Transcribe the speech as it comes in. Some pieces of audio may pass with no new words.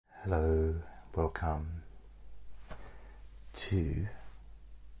Hello, welcome to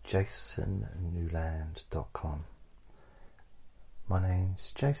jasonnewland.com. My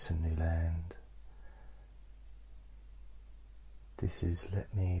name's Jason Newland. This is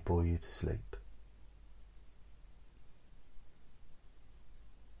Let Me Bore You to Sleep.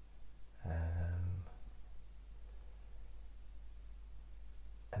 And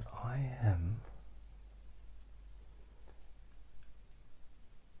I am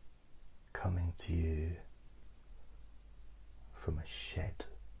coming to you from a shed,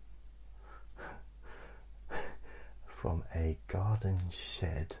 from a garden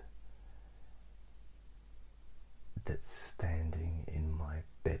shed that's standing in my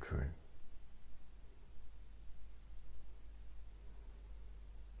bedroom.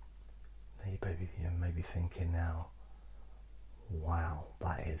 Now you may be thinking now, wow,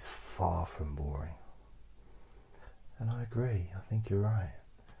 that is far from boring. And I agree, I think you're right.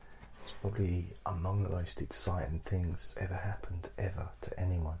 It's probably among the most exciting things that's ever happened, ever, to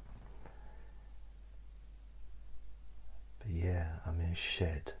anyone. But yeah, I'm in a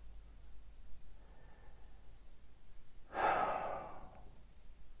shed.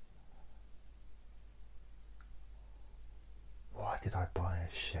 Why did I buy a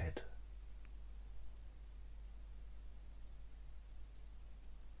shed?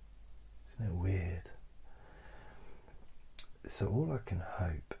 Isn't it weird? So all I can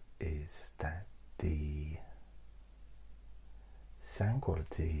hope is that the sound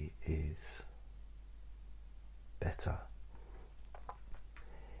quality is better,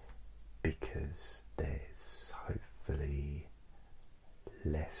 because there's hopefully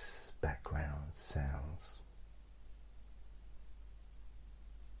less background sounds.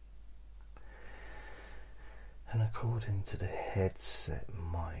 And according to the headset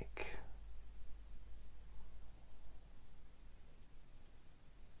mic,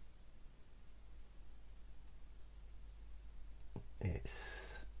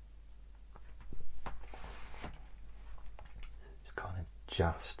 it's kind of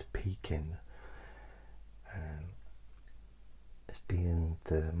just peaking.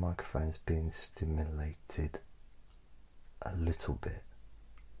 The microphone's being stimulated a little bit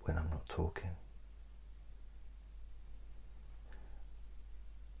when I'm not talking,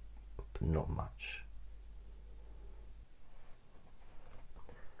 but not much.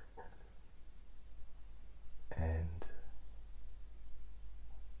 And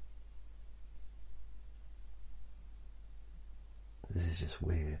this is just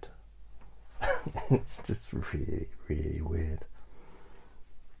weird. It's just really, really weird.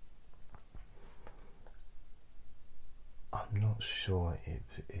 I'm not sure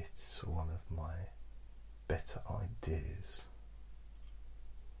if it's one of my better ideas.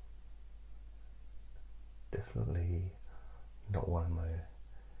 Definitely not one of my...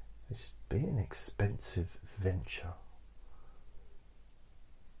 It's been an expensive venture.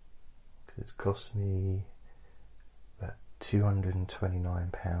 It's cost me about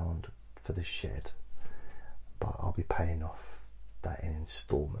 £229 for the shed, but I'll be paying off that in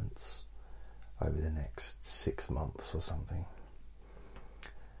instalments over the next 6 months or something.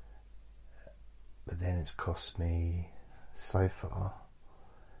 But then it's cost me so far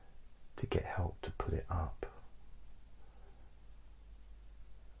to get help to put it up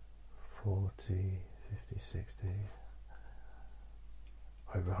 40, 50, 60,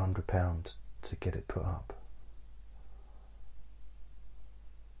 over £100 to get it put up.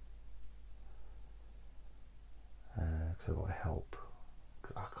 So I got help,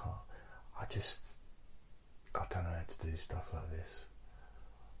 because I can't. I don't know how to do stuff like this.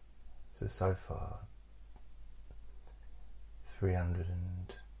 So far,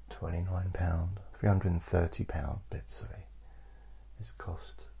 £329, £330, let's say, is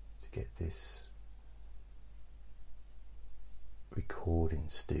cost to get this recording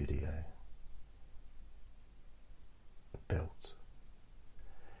studio built.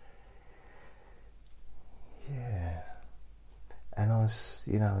 Yeah. And it's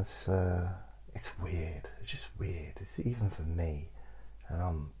weird. It's just weird. It's even for me,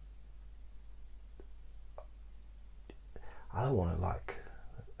 and I don't want to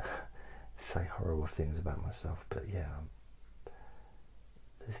say horrible things about myself, but yeah,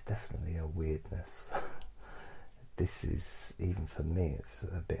 there's definitely a weirdness. This is, even for me, it's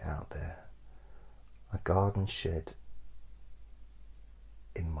a bit out there. A garden shed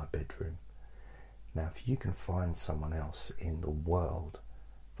in my bedroom. Now, if you can find someone else in the world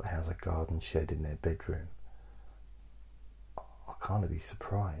that has a garden shed in their bedroom, I can't be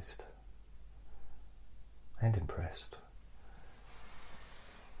surprised and impressed.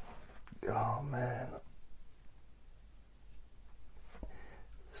 Oh man.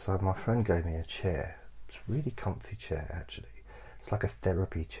 So my friend gave me a chair. It's a really comfy chair, actually. It's like a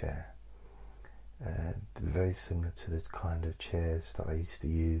therapy chair. Very similar to the kind of chairs that I used to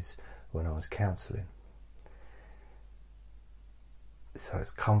use when I was counselling. So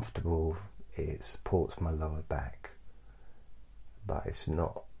it's comfortable, it supports my lower back, but it's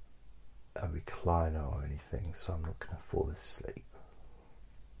not a recliner or anything, so I'm not going to fall asleep.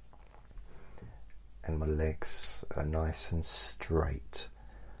 And my legs are nice and straight.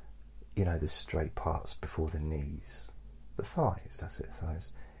 You know, the straight parts before the knees. The thighs, that's it,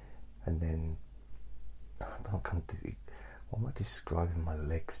 thighs. And then, what am I describing my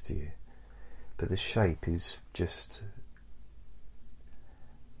legs to you? But the shape is just,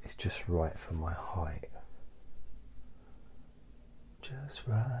 it's just right for my height. Just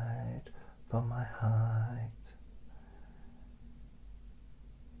right for my height.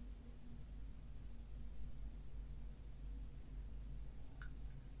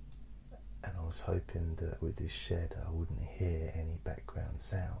 And I was hoping that with this shed I wouldn't hear any background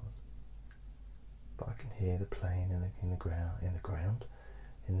sounds, but I can hear the plane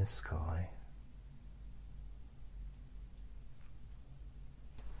in the sky.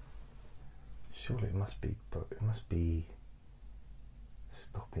 Surely it must be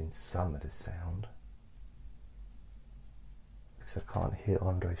stopping some of the sound, because I can't hear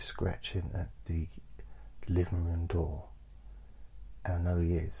Andre scratching at the living room door, and I know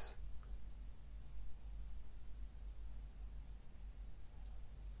he is.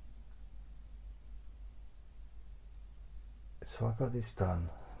 So I got this done.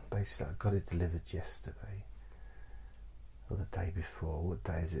 Basically, I got it delivered yesterday, or the day before. What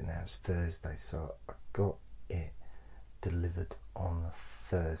day is it now? It's Thursday. So I got it delivered on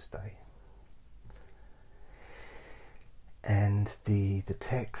Thursday. And the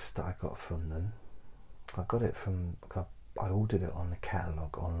text that I got from them, I ordered it on the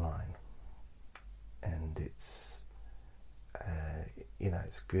catalogue online, and it's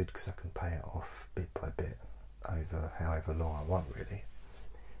it's good because I can pay it off bit by bit over however long I want, really.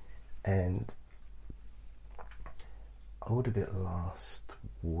 And I ordered it last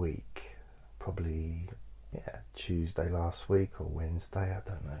week, probably Tuesday last week or Wednesday, I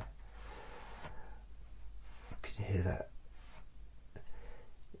don't know. Can you hear that?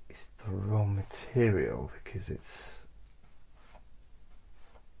 It's the wrong material, because it's,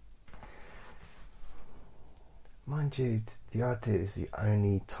 mind you, the idea is the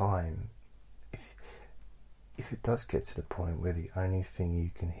only time, if it does get to the point where the only thing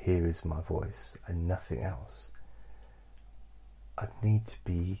you can hear is my voice and nothing else, I'd need to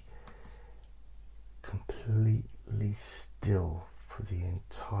be completely still for the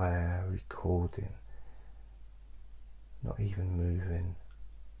entire recording, not even moving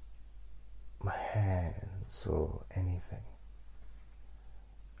my hands or anything,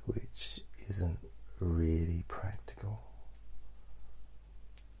 which isn't really practical.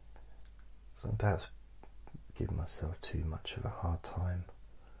 So I'm perhaps giving myself too much of a hard time.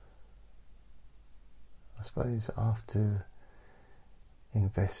 I suppose after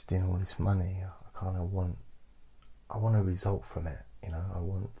investing all this money, I kind of want a result from it. I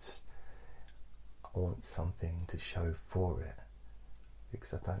want something to show for it,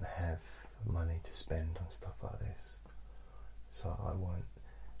 because I don't have money to spend on stuff like this. So I want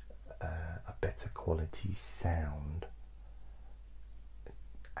a better quality sound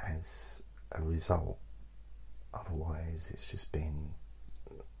as a result. Otherwise it's just been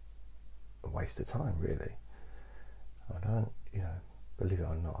a waste of time, really. I don't, believe it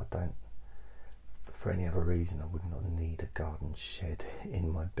or not, I don't, for any other reason, I would not need a garden shed in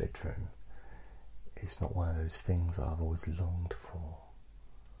my bedroom. It's not one of those things I've always longed for.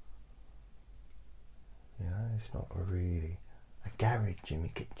 It's not really a garage in my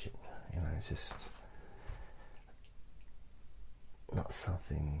kitchen. It's just not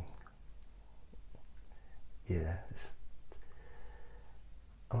something.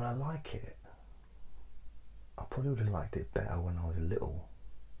 I like it. I probably would have liked it better when I was little,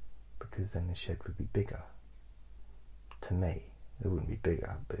 because then the shed would be bigger. To me, it wouldn't be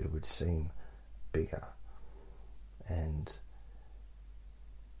bigger, but it would seem bigger. And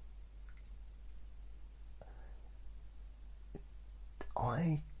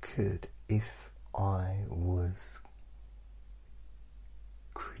I could, if I was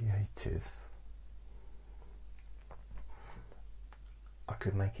creative, I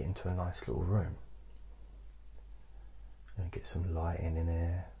could make it into a nice little room. Get some lighting in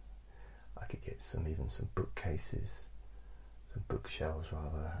there. I could get even some bookcases, some bookshelves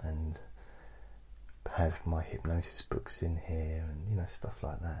rather, and have my hypnosis books in here, and stuff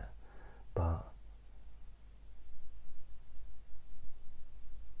like that. But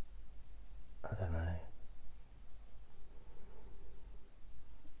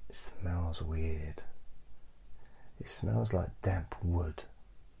smells weird. It smells like damp wood,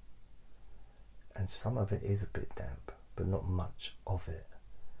 and some of it is a bit damp, but not much of it.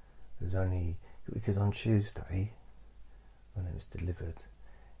 It was only because on Tuesday, when it was delivered,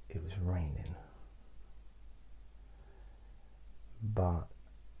 it was raining. But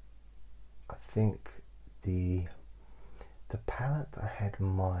I think the pallet that I had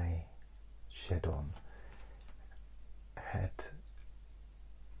my shed on had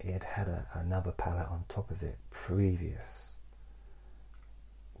another pallet on top of it previous,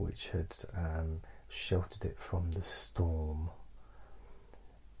 which had sheltered it from the storm,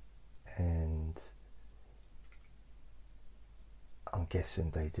 and I'm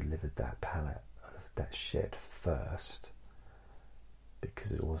guessing they delivered that pallet of that shed first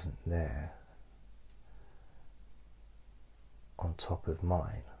because it wasn't there on top of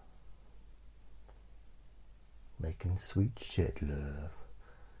mine, making sweet shed love.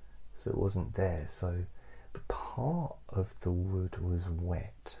 So it wasn't there, so but part of the wood was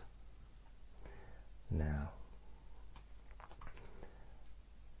wet. Now,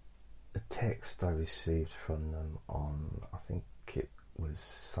 a text I received from them on, I think it was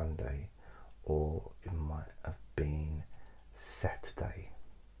Sunday, or it might have been Saturday,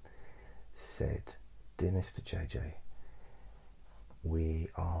 said, "Dear Mr. JJ,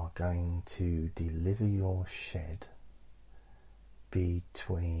 we are going to deliver your shed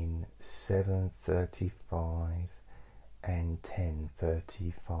between 7:35 and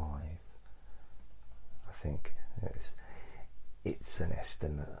 10:35. I think it's an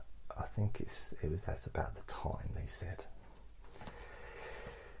estimate. I think that's about the time they said.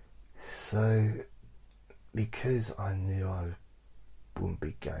 So, because I knew I wouldn't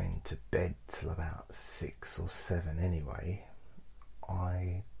be going to bed till about 6 or 7 anyway,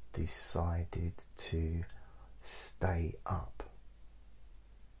 I decided to stay up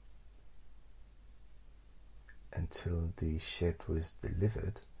until the shed was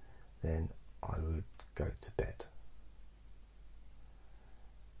delivered. Then I would go to bed,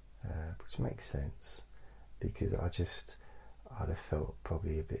 which makes sense because I'd have felt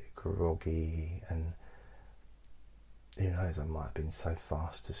probably a bit groggy, and who knows, I might have been so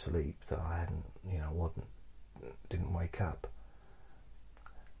fast asleep that I didn't wake up.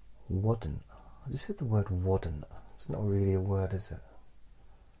 Wouldn't. I just said the word wouldn't. It's not really a word, is it?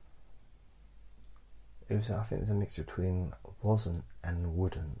 I think there's a mixture between wasn't and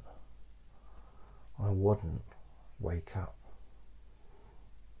wouldn't. I wouldn't wake up.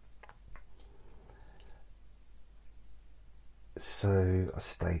 So I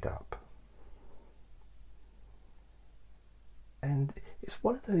stayed up. And it's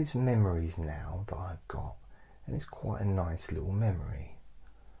one of those memories now that I've got, and it's quite a nice little memory.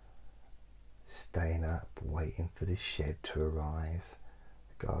 Staying up, waiting for this shed to arrive,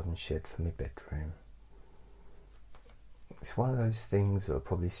 the garden shed for my bedroom. It's one of those things that will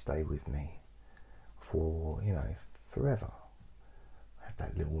probably stay with me for, forever. I have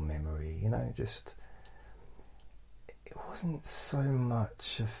that little memory, just... It wasn't so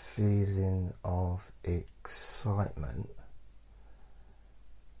much a feeling of excitement,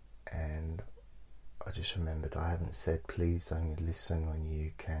 and I just remembered I haven't said please only listen when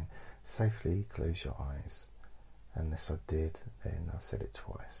you can safely close your eyes. Unless I did, then I said it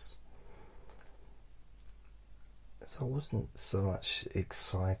twice. So I wasn't so much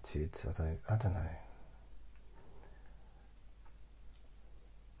excited, I don't know.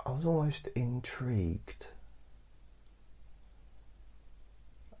 I was almost intrigued.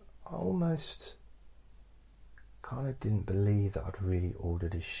 I almost kind of didn't believe that I'd really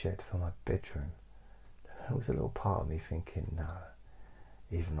ordered a shed for my bedroom. There was a little part of me thinking, no,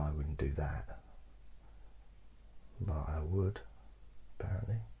 even I wouldn't do that. But I would,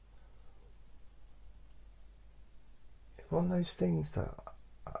 apparently. It's one of those things that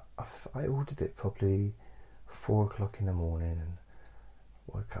I ordered it probably 4 o'clock in the morning and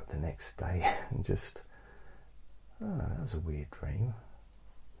woke up the next day and just, that was a weird dream.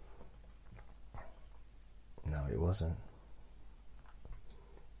 No, it wasn't.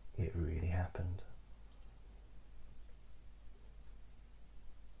 It really happened.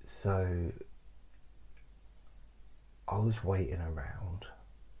 So I was waiting around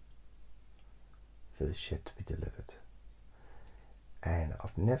for the shed to be delivered, and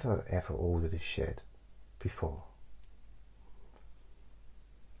I've never ever ordered a shed before,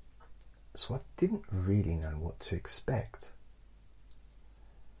 so I didn't really know what to expect.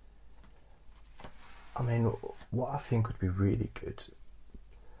 I mean, what I think would be really good,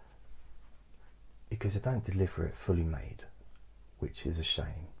 because they don't deliver it fully made, which is a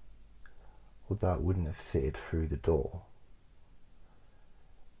shame, although it wouldn't have fitted through the door.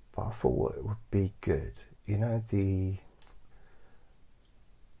 But I thought what would be good, you know,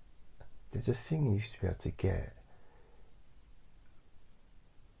 there's a thing you used to be able to get.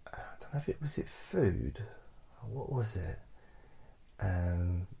 I don't know if it was food, or what was it?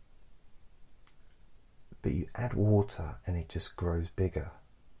 But you add water and it just grows bigger.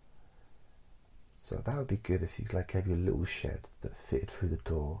 So that would be good if you gave you a little shed that fitted through the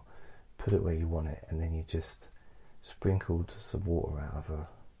door, put it where you want it, and then you just sprinkled some water out of a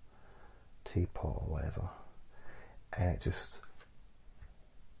teapot or whatever, and it just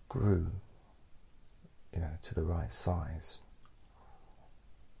grew, you know, to the right size.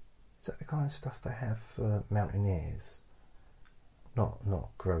 Is that the kind of stuff they have for mountaineers?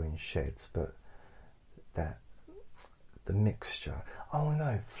 Not growing sheds, but the mixture. Oh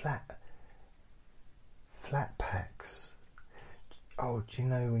no, flat packs. Oh, do you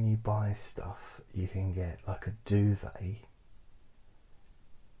know when you buy stuff, you can get like a duvet,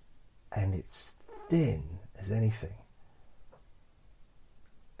 and it's thin as anything,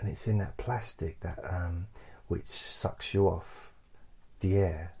 and it's in that plastic that which sucks you off the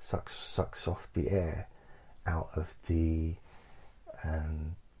air, sucks off the air out of the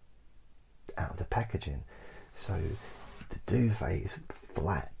packaging. So the duvet is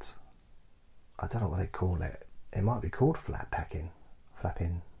flat. I don't know what they call it. It might be called flat packing,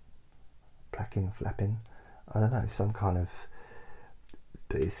 flapping. I don't know. Some kind of,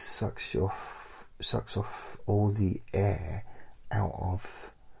 but it sucks off all the air out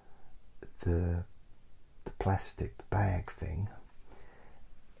of the plastic bag thing,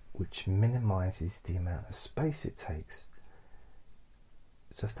 which minimises the amount of space it takes.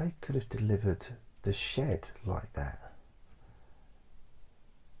 So if they could have delivered the shed like that,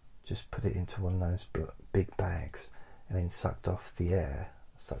 just put it into one of those big bags and then sucked off the air,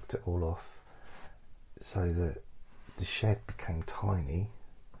 sucked it all off, so that the shed became tiny,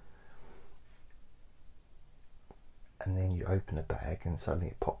 and then you open a bag and suddenly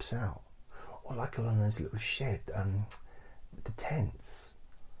it pops out. Or like one of those little shed, the tents,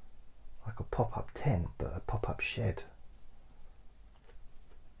 like a pop-up tent but a pop-up shed.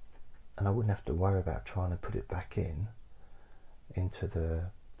 And I wouldn't have to worry about trying to put it back into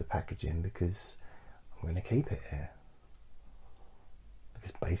the packaging, because I'm going to keep it here.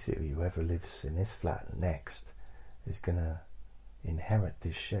 Because basically whoever lives in this flat next is going to inherit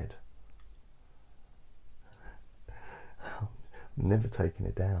this shed. I'm never taking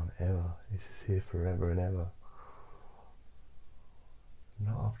it down, ever. This is here forever and ever.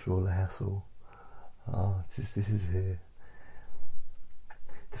 Not after all the hassle. This is here.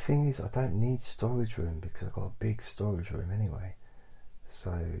 The thing is, I don't need storage room because I've got a big storage room anyway.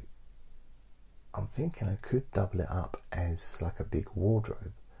 So I'm thinking I could double it up as like a big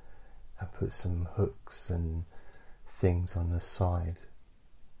wardrobe and put some hooks and things on the side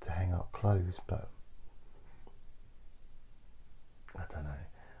to hang up clothes, but I don't know.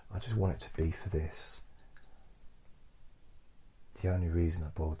 I just want it to be for this. The only reason I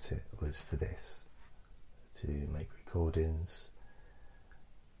bought it was for this, to make recordings,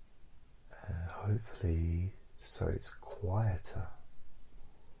 hopefully so it's quieter,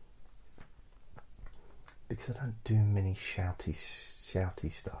 because I don't do many shouty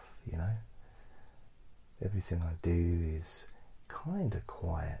stuff, you know. Everything I do is kind of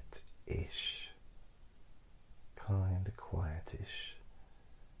quiet-ish,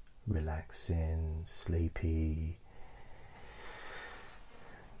 relaxing, sleepy,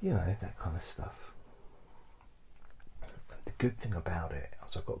 you know, that kind of stuff. The good thing about it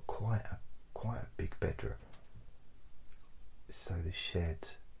is I've got quite a big bedroom, so the shed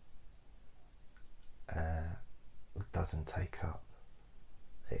doesn't take up.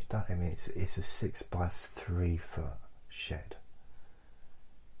 I mean, it's a 6 by 3 foot shed,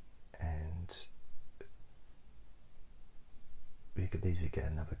 and we could easily get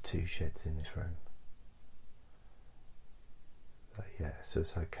another 2 sheds in this room. But yeah, so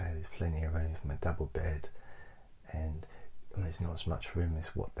it's okay. There's plenty of room for my double bed, and there's not as much room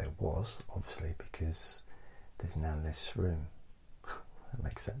as what there was, obviously, because there's now less room. That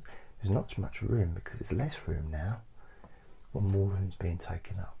makes sense. There's not as much room because there's less room now. Well, more room's being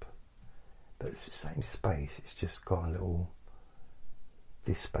taken up, but it's the same space. It's just got a little.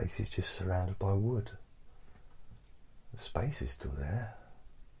 This space is just surrounded by wood. The space is still there.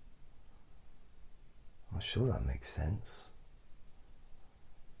 I'm sure that makes sense.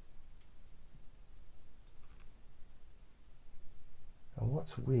 And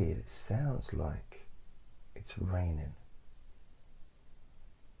what's weird, it sounds like it's raining.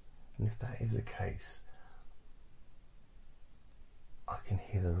 And if that is the case, I can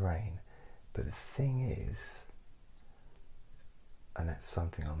hear the rain. But the thing is, and that's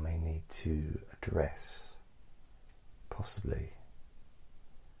something I may need to address, possibly.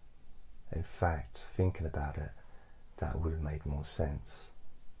 In fact, thinking about it, that would have made more sense.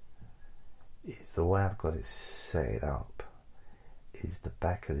 It's the way I've got it set up, is the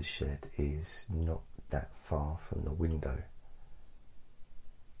back of the shed is not that far from the window,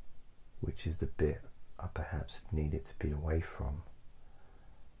 which is the bit I perhaps need it to be away from.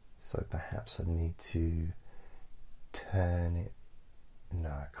 So perhaps I need to turn it. No,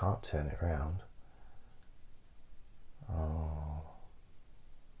 I can't turn it round. Oh.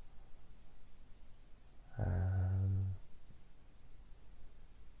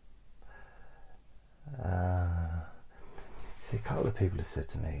 See, a couple of people have said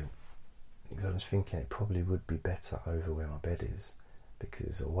to me, because I was thinking it probably would be better over where my bed is, because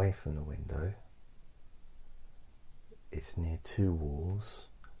it's away from the window, it's near two walls,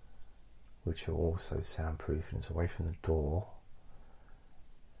 which are also soundproof, and it's away from the door,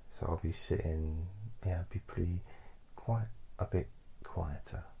 so I'll be sitting, it'll be quite a bit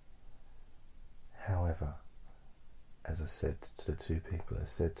quieter. However, as I said to the two people that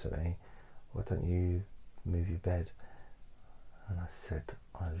said to me, why don't you move your bed? And I said,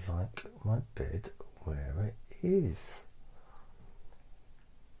 I like my bed where it is.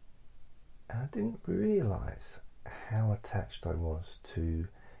 And I didn't realise how attached I was to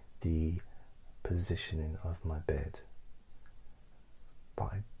the positioning of my bed. But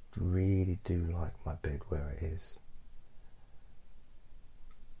I really do like my bed where it is.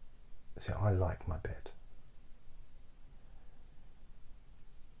 So I like my bed.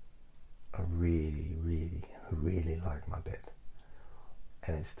 I really, really, really like my bed.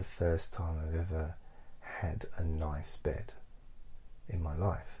 And it's the first time I've ever had a nice bed in my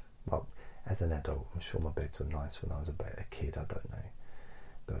life. Well, as an adult, I'm sure my beds were nice when I was a kid, I don't know.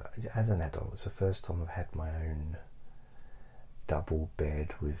 But as an adult, it's the first time I've had my own double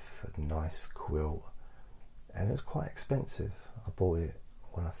bed with a nice quilt. And it was quite expensive. I bought it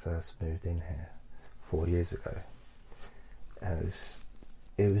when I first moved in here 4 years ago. And it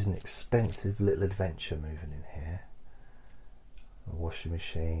was an expensive little adventure moving in here. A washing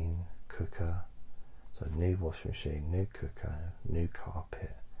machine, cooker, so a new washing machine, new cooker, new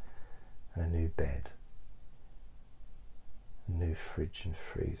carpet, and a new bed, a new fridge and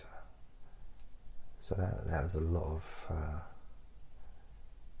freezer. So that was a lot of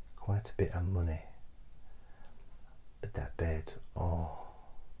quite a bit of money. But that bed,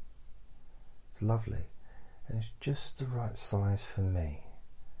 it's lovely, and it's just the right size for me.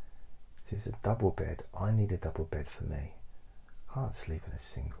 See, it's a double bed. I need a double bed for me. I can't sleep in a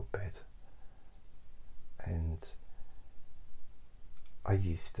single bed. And I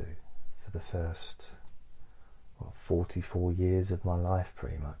used to, for the first 44 years of my life,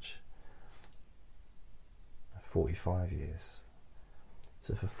 pretty much. 45 years.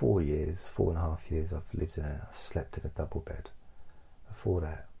 So for 4.5 years, I've slept in a double bed. Before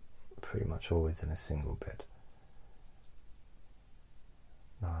that, pretty much always in a single bed.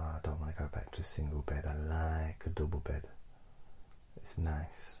 No, I don't want to go back to a single bed. I like a double bed. It's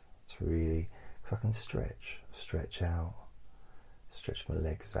nice. It's really, because I can stretch out, stretch my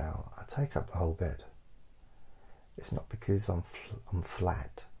legs out. I take up the whole bed. It's not because I'm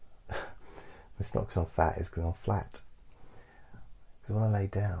flat. It's not because I'm fat, it's because I'm flat. Because when I lay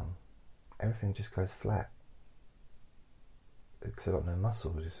down, everything just goes flat. Because I've got no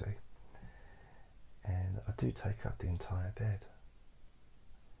muscles, you see. And I do take up the entire bed.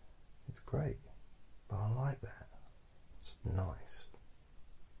 It's great. But I like that. It's nice.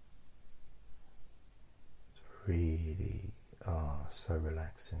 It's really, so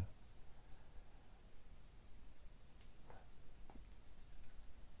relaxing.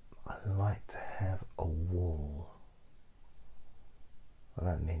 I like to have a wall. I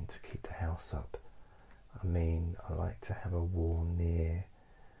don't mean to keep the house up. I mean, I like to have a wall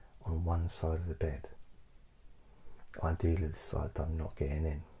on one side of the bed. Ideally the side that I'm not getting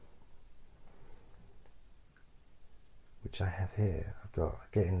in. Which I have here. I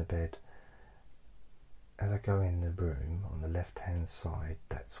get in the bed. As I go in the room, on the left hand side,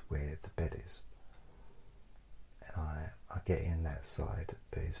 that's where the bed is. And I get in that side,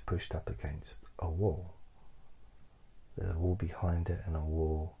 but it's pushed up against a wall. There's a wall behind it and a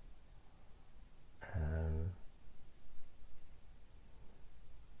wall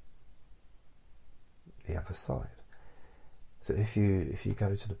the other side. So if you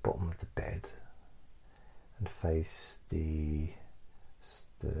go to the bottom of the bed and face the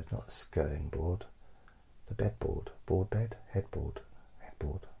not the skirting board, the headboard.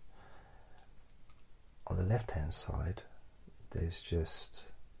 On the left hand side, there's just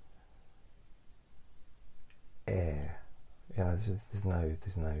air. You know, there's no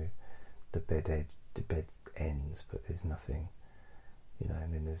the bed ends, but there's nothing, you know.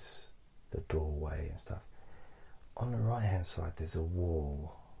 And then there's the doorway and stuff. On the right hand side, there's a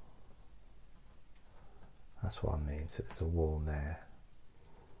wall. That's what I mean. So there's a wall there.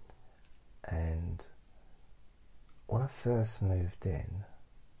 And when I first moved in,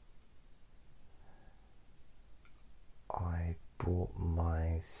 I brought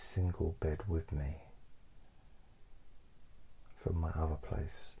my single bed with me from my other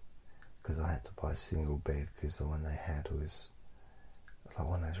place, because I had to buy a single bed, because the one they had was like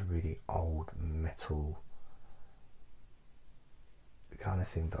one of those really old metal, the kind of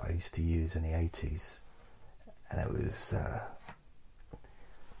thing that I used to use in the 80s, and it was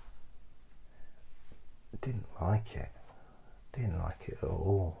didn't like it at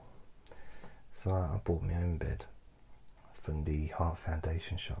all. So I bought my own bed from the Heart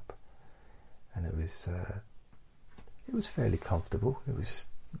Foundation shop, and it was fairly comfortable.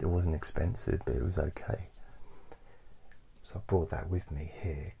 It wasn't expensive, but it was okay. So I brought that with me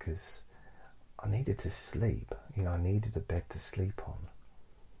here because I needed to sleep. You know, I needed a bed to sleep on.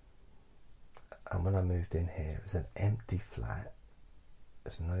 And when I moved in here, it was an empty flat.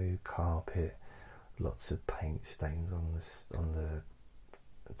 There's no carpet, lots of paint stains on the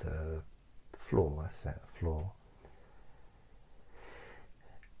floor. That's that floor.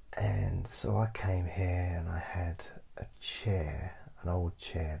 And so I came here and I had a chair, an old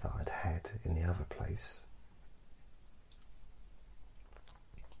chair that I'd had in the other place.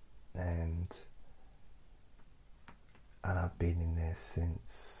 And I've been in there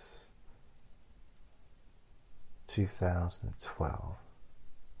since 2012.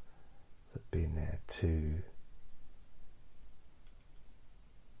 So I've been there 15,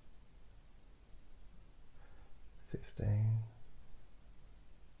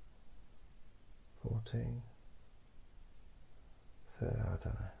 14, 30, I don't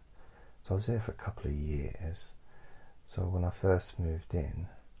know. So I was there for a couple of years. So when I first moved in,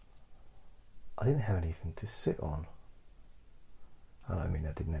 I didn't have anything to sit on. I don't mean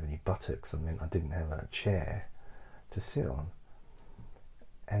I didn't have any buttocks, I mean I didn't have a chair to sit on.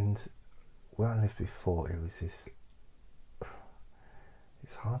 And where I lived before, it was this,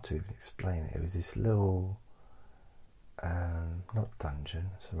 it's hard to even explain it, it was this little, not dungeon,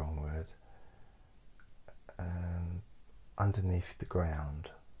 that's the wrong word, underneath the ground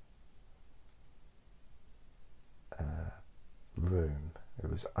room. It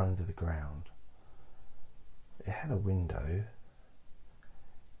was under the ground. It had a window,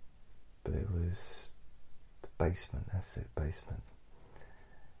 but it was the basement. That's it, basement.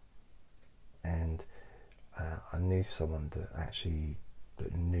 And I knew someone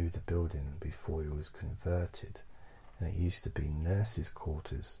that knew the building before it was converted, and it used to be nurses'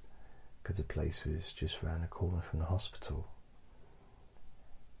 quarters, because the place was just round the corner from the hospital.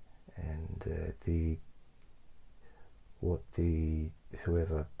 And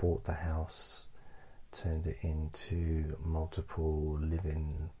whoever bought the house turned it into multiple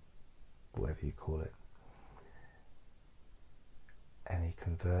living, whatever you call it, and he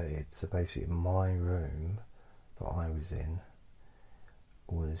converted. So basically my room that I was in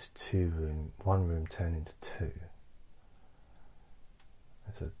was one room turned into two.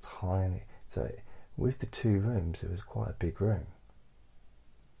 It's a tiny, so with the two rooms it was quite a big room,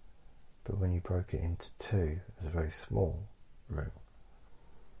 but when you broke it into two, it was a very small room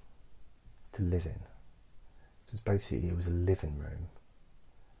to live in. So it's basically, it was a living room,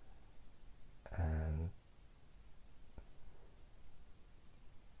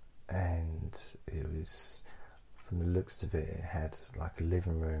 and it was, from the looks of it, it had like a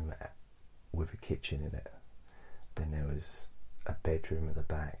living room with a kitchen in it. Then there was a bedroom at the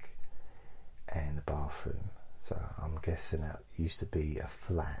back and a bathroom. So I'm guessing that used to be a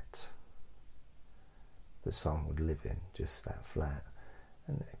flat that someone would live in, just that flat,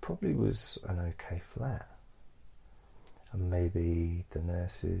 and it probably was an okay flat. And maybe the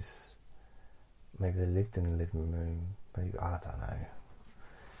nurses, maybe they lived in the living room, maybe, I don't know,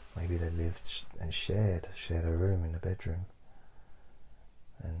 maybe they lived and shared a room in the bedroom.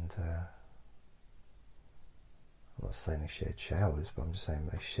 And I'm not saying they shared showers, but I'm just saying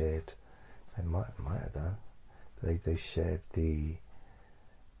they might have done, but they shared the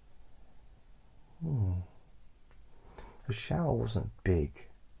shower wasn't big.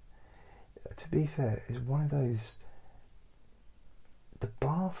 To be fair, it's one of those, the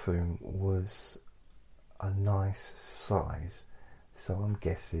bathroom was a nice size, so I'm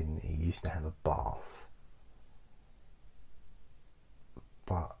guessing he used to have a bath,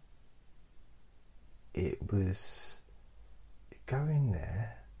 but it was, go in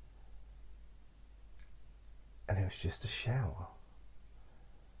there and it was just a shower.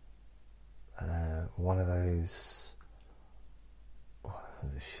 One of those, well, it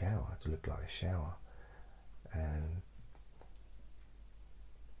was a shower, it looked like a shower, and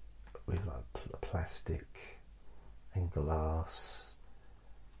with like plastic and glass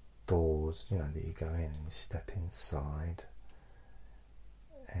doors, you know, that you go in and you step inside,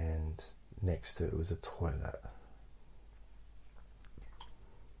 and next to it was a toilet.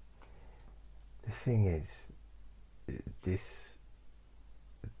 The thing is,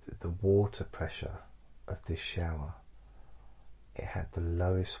 the water pressure of this shower, it had the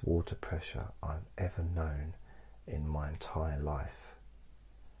lowest water pressure I've ever known in my entire life.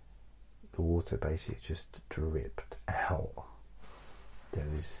 The water basically just dripped out. There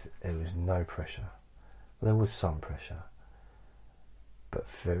was no pressure. Well, there was some pressure, but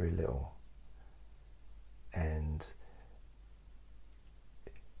very little. And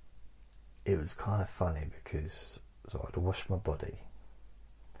it was kind of funny because so I'd wash my body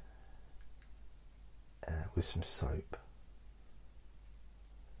with some soap,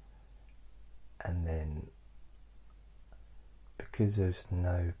 and then because there's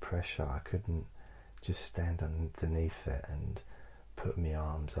no pressure, I couldn't just stand underneath it and put my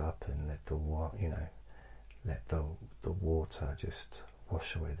arms up and let the water just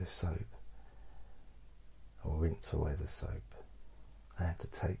wash away the soap or rinse away the soap. I had to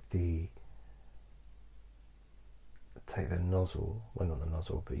take the nozzle, well, not the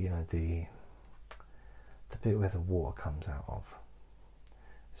nozzle, but you know, the bit where the water comes out of.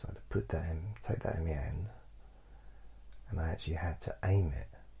 So I had to put that in, take that in my hand, and I actually had to aim it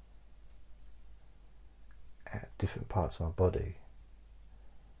at different parts of my body.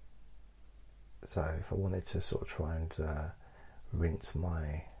 So if I wanted to sort of try and rinse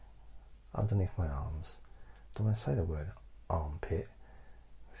underneath my arms, don't want to say the word armpit,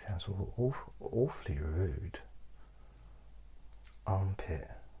 it sounds awfully rude. Armpit,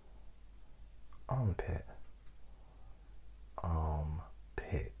 armpit,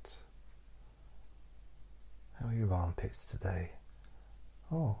 armpit. How are your armpits today?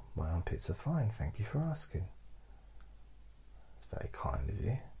 Oh, my armpits are fine, thank you for asking. It's very kind of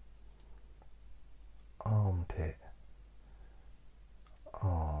you. Armpit,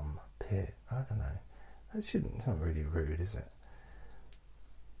 armpit, I don't know. It's not really rude, is it?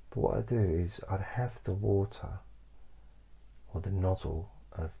 But what I do is I'd have the water or the nozzle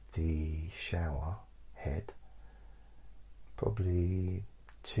of the shower head probably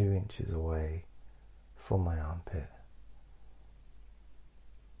 2 inches away from my armpit,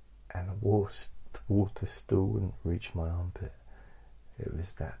 and the water still wouldn't reach my armpit. It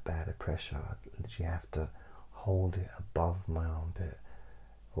was that bad a pressure. I'd literally have to hold it above my armpit,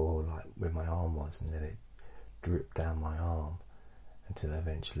 or like where my arm was, and let it drip down my arm until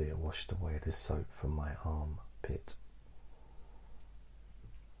eventually it washed away the soap from my armpit.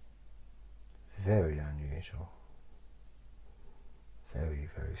 Very unusual. Very,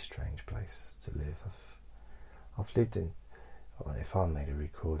 very strange place to live. I've lived in, if I made a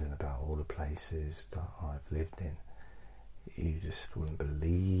recording about all the places that I've lived in, you just wouldn't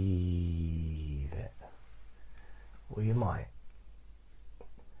believe it. Well, you might.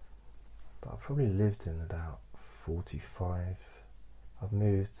 But I've probably lived in about 45. I've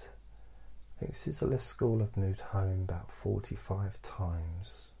moved, I think since I left school I've moved home about 45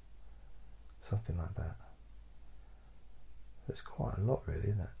 times. Something like that. It's quite a lot really,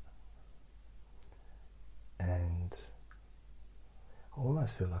 isn't it? And I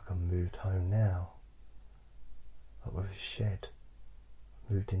almost feel like I've moved home now. Like with a shed.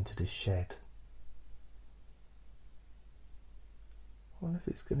 Moved into the shed. I wonder if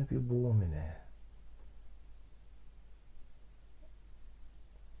it's going to be warm in here.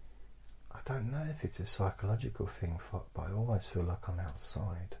 I don't know if it's a psychological thing, but I almost feel like I'm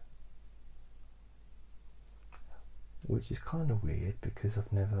outside. Which is kind of weird because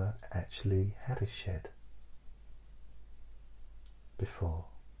I've never actually had a shed before.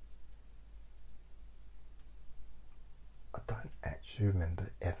 I don't actually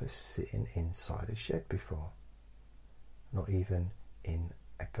remember ever sitting inside a shed before. Not even in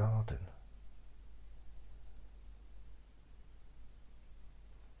a garden.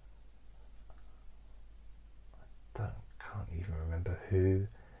 Can't even remember who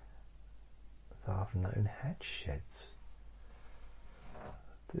that I've known had sheds.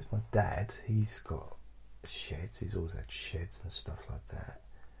 There's my dad, he's got sheds, he's always had sheds and stuff like that.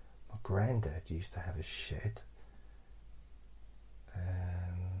 My granddad used to have a shed.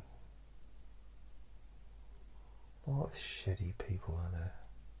 What sheddy people are there?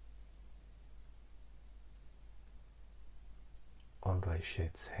 Andre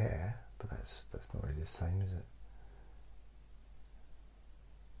sheds hair, but that's not really the same, is it?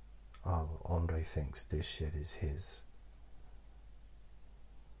 oh, Andre thinks this shed is his.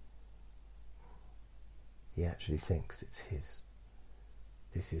 He actually thinks it's his.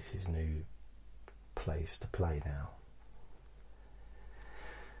 This is his new place to play now.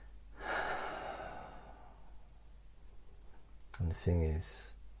 And the thing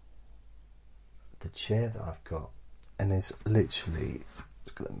is, the chair that I've got, and there's literally,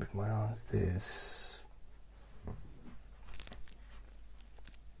 just gonna move my eyes, there's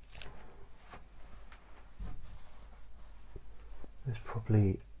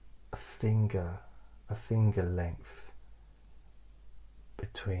probably a finger length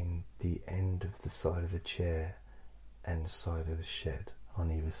between the end of the side of the chair and the side of the shed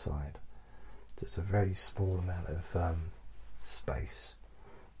on either side. So it's a very small amount of space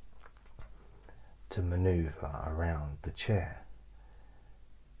to manoeuvre around the chair.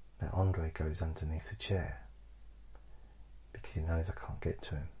 Now Andre goes underneath the chair because he knows I can't get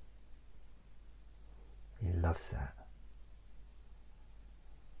to him. He loves that.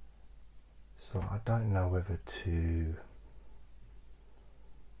 So I don't know whether to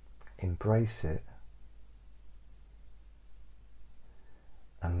embrace it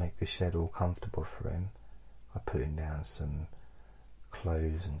and make the shed all comfortable for him by putting down some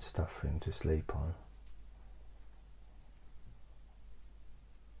clothes and stuff for him to sleep on,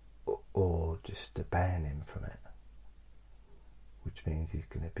 or just to ban him from it, which means he's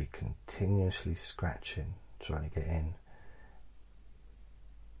going to be continuously scratching trying to get in.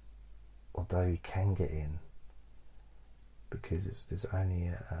 Although he can get in because there's only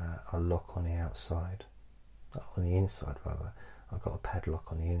a lock on the outside, on the inside rather. I've got a padlock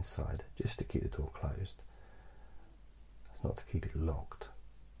on the inside just to keep the door closed. It's not to keep it locked,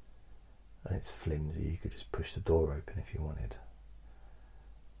 and it's flimsy. You could just push the door open if you wanted.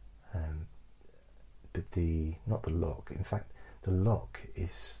 But not the lock. In fact, the lock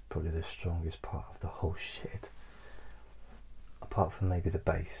is probably the strongest part of the whole shed, apart from maybe the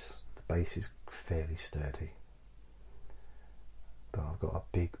base. The base is fairly sturdy, but I've got a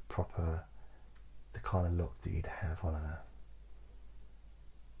big proper, the kind of lock that you'd have on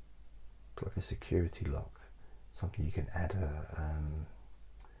like a security lock, something you can add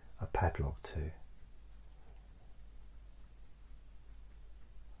a padlock to.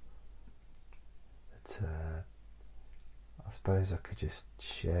 But I suppose I could just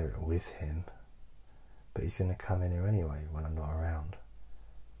share it with him, but he's going to come in here anyway when I'm not around.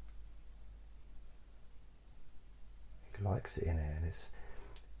 He likes it in here, and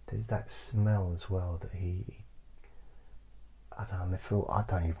there's that smell as well that I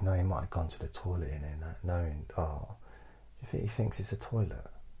don't even know, he might have gone to the toilet in here knowing, do you think he thinks it's a toilet?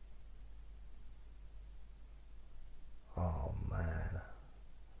 Oh man,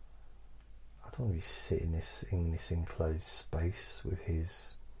 I don't want to be sitting in this enclosed space with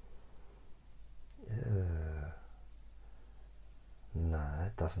his no,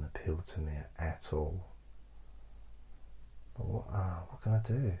 that doesn't appeal to me at all. But what can I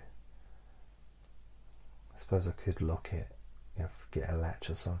do? I suppose I could lock it, get a latch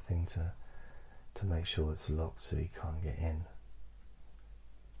or something to make sure it's locked so he can't get in.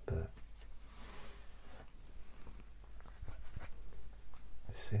 But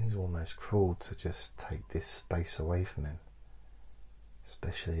it seems almost cruel to just take this space away from him,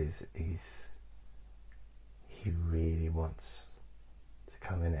 especially as he really wants to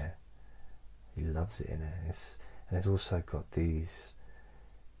come in here. He loves it in here. And it's also got these,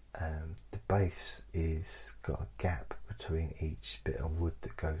 the base is got a gap between each bit of wood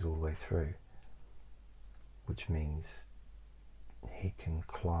that goes all the way through, which means he can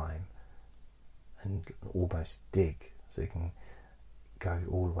climb and almost dig, so he can go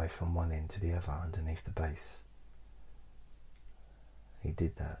all the way from one end to the other underneath the base. He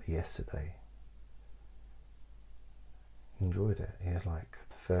did that yesterday. He enjoyed it. He was like,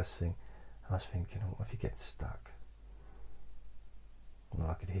 the first thing I was thinking, what if he gets stuck? All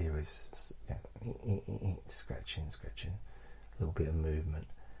I could hear is scratching, a little bit of movement.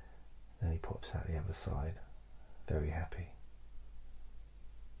 Then he pops out the other side, very happy.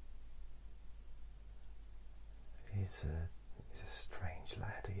 He's a strange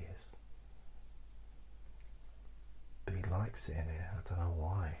lad, he is. But he likes it in here, I don't know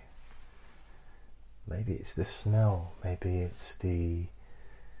why. Maybe it's the smell, maybe it's the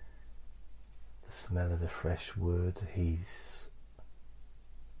smell of the fresh wood. His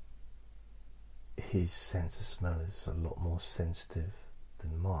sense of smell is a lot more sensitive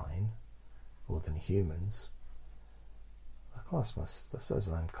than mine, or than humans. I suppose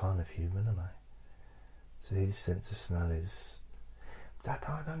I'm kind of human, am I? So his sense of smell is... I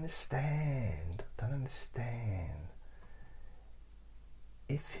don't understand.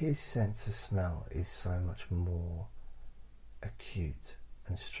 if his sense of smell is so much more acute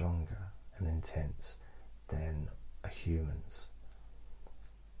and stronger and intense than a human's,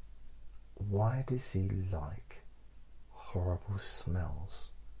 why does he like horrible smells?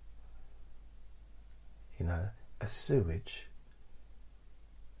 You know, a sewage,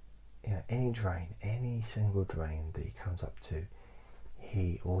 you know, any drain, any single drain that he comes up to,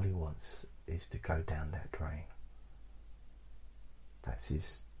 all he wants is to go down that drain. That's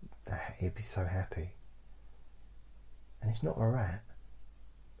his, he'd be so happy. And he's not a rat,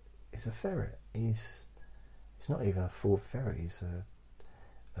 he's a ferret. He's not even a full ferret, he's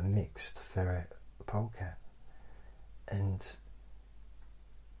a mixed ferret polecat. And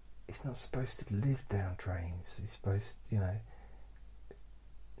he's not supposed to live down drains. He's supposed, you know,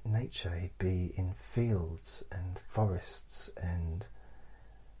 nature, he'd be in fields and forests, and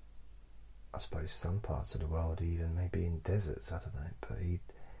I suppose some parts of the world even maybe in deserts, I don't know, but he'd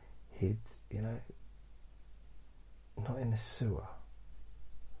you know, not in the sewer.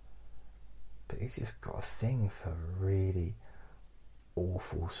 But he's just got a thing for really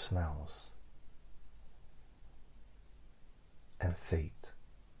awful smells. And feet.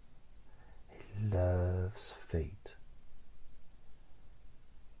 He loves feet.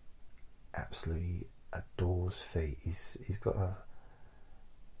 Absolutely adores feet. He's got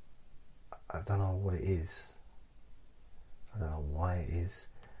I don't know what it is. I don't know why it is,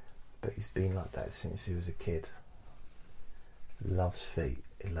 but he's been like that since he was a kid. Loves feet.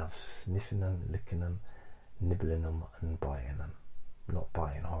 He loves sniffing them, licking them, nibbling them and biting them. Not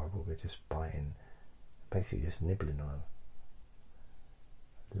biting horrible, but just biting, basically just nibbling on them.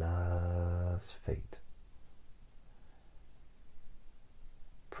 Loves feet.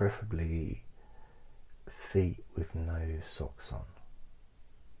 Preferably feet with no socks on.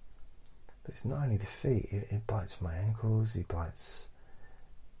 But it's not only the feet, it bites my ankles, he bites,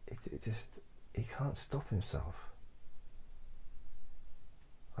 it just, he can't stop himself.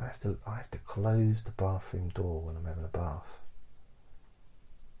 I have to close the bathroom door when I'm having a bath.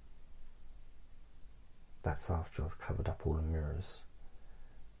 That's after I've covered up all the mirrors,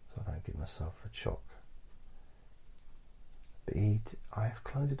 so I don't give myself a shock. But I have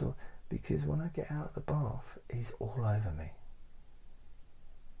closed the door because when I get out of the bath, he's all over me,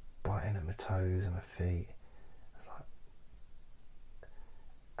 biting at my toes and my feet. It's like,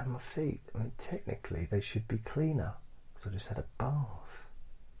 and my feet, I mean, technically they should be cleaner because I just had a bath.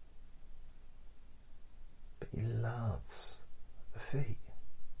 But he loves the feet.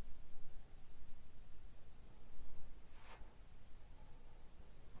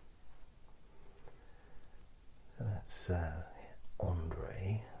 So that's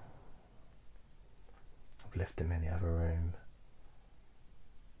Andre. I've left him in the other room.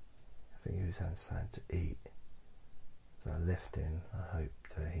 I think he was outside to eat. So I left him. I hope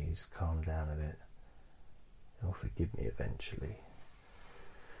that he's calmed down a bit. He'll forgive me eventually.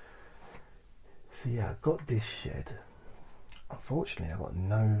 So yeah, I got this shed. Unfortunately, I got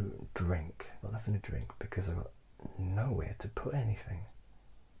no drink, got nothing to drink because I got nowhere to put anything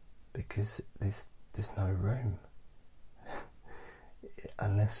because there's no room.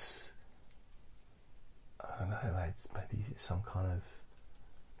 Unless, I don't know, maybe it's some kind of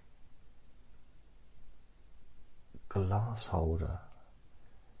glass holder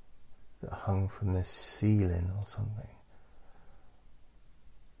that hung from the ceiling or something.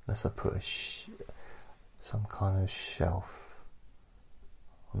 Unless I put some kind of shelf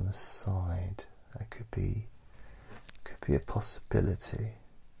on the side, that could be a possibility.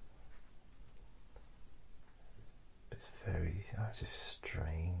 It's just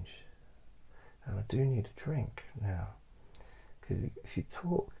strange, and I do need a drink now. Because if you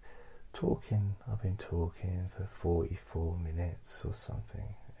talking, I've been talking for 44 minutes or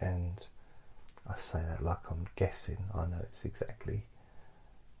something, and I say that like I'm guessing. I know it's exactly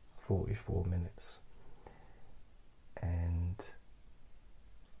 44 minutes, and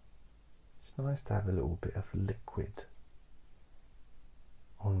it's nice to have a little bit of liquid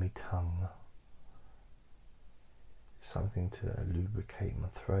on my tongue, something to lubricate my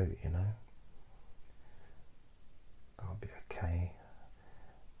throat, you know. I'll be okay,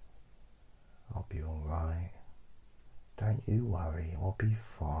 I'll be alright, don't you worry, I'll be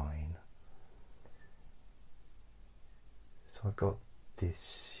fine. So I got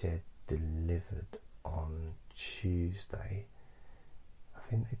this shed delivered on Tuesday. I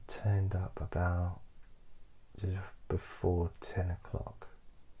think they turned up about just before 10 o'clock.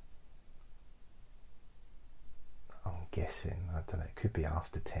 I'm guessing, I don't know, it could be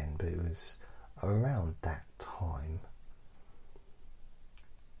after 10, but it was around that time.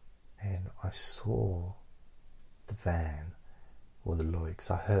 And I saw the van or the lorry,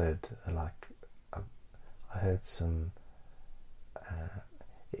 because I heard I heard some.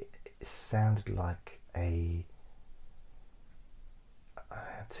 It sounded like a.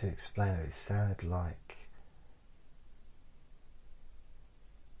 To explain it, it sounded like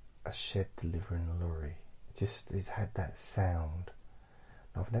a shed delivering lorry. It had that sound.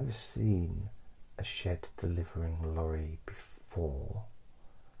 Now, I've never seen a shed delivering lorry before,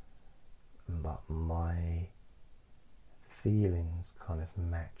 but my feelings kind of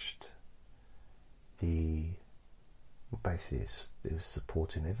matched the. Basically, it was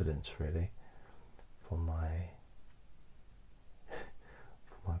supporting evidence really for my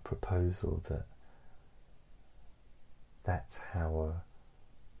proposal that that's how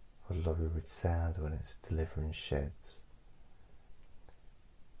a lorry would sound when it's delivering sheds.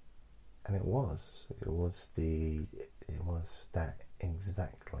 And it was that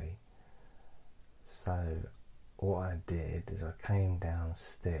exactly. So what I did is I came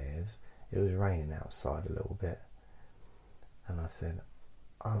downstairs. It was raining outside a little bit, and I said,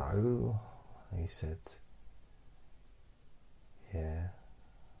 "Hello." And he said, "Yeah."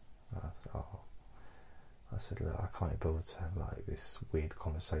 I said, "Oh." I said, "Look, I can't be bothered to have like this weird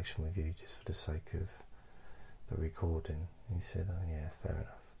conversation with you just for the sake of the recording." He said, "Oh yeah, fair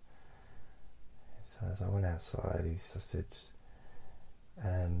enough." So as I went outside, I said,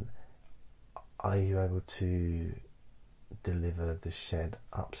 "Are you able to deliver the shed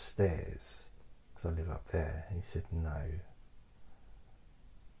upstairs? Because I live up there." And he said, "No."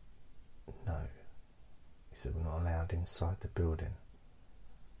 He said, "We're not allowed inside the building."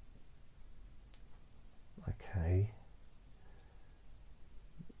 Okay.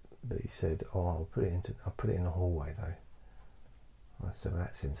 But he said, "Oh, I'll put it in the hallway though." And I said, "Well,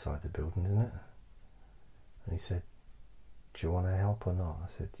 that's inside the building, isn't it?" And he said, "Do you want to help or not?" I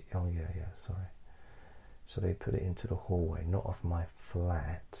said, "Oh yeah, sorry." So they put it into the hallway, not of my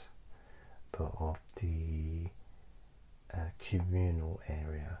flat, but of the communal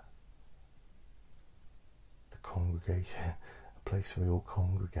area, the congregation, a place where we all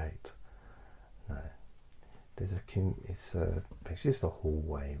congregate. No, it's just a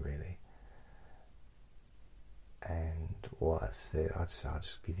hallway really. And what I said, I'll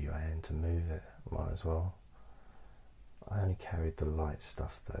just give you a hand to move it. Might as well. I only carried the light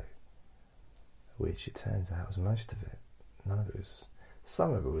stuff though, which it turns out was most of it. None of it was.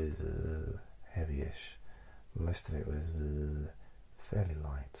 Some of it was heavyish. Most of it was fairly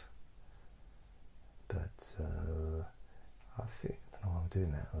light. But I think I don't know why I'm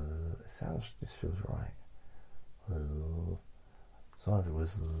doing that. This feels right. Some of it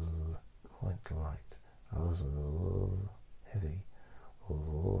was quite light. I was heavy. I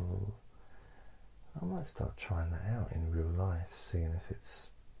might start trying that out in real life, seeing if it's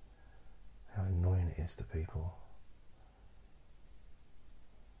how annoying it is to people.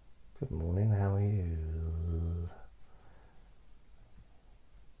 Good morning, how are you?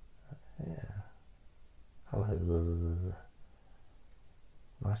 Yeah. Hello.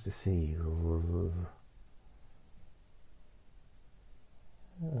 Nice to see you.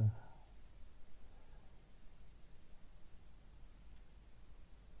 Yeah.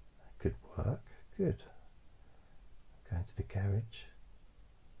 Good work. Good. Going to the garage.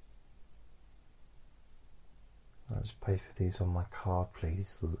 I'll just pay for these on my card,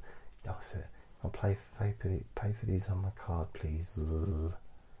 please. That's it. I'll pay for these on my card, please.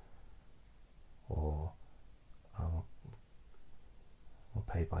 Or I'll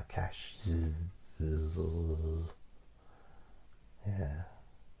pay by cash. Yeah.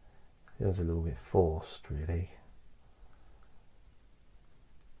 Feels a little bit forced, really.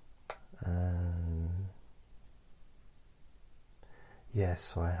 Yeah,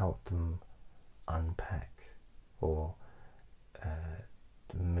 so I helped them unpack or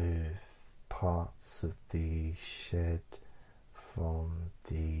move parts of the shed from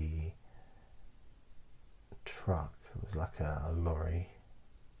the truck. It was like a lorry,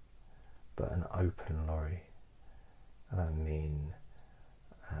 but an open lorry. I don't mean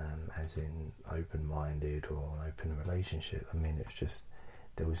as in open-minded or an open relationship. I mean it's just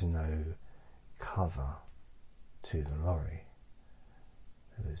there was no cover to the lorry.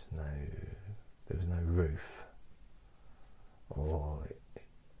 There was no roof, or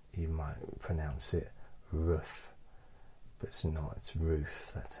you might pronounce it roof, but it's not. It's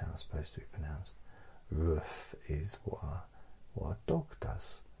roof. That's how it's supposed to be pronounced. Roof is what a dog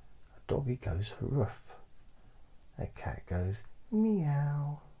does. A doggy goes roof. A cat goes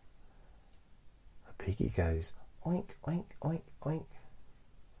meow. A piggy goes oink oink oink oink.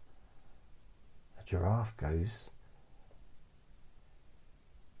 A giraffe goes.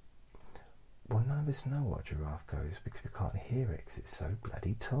 Well, no, none of us know what a giraffe goes because we can't hear it because it's so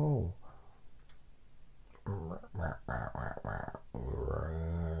bloody tall.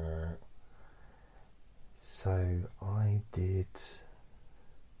 So I'm going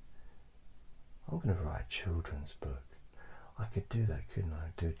to write a children's book. I could do that, couldn't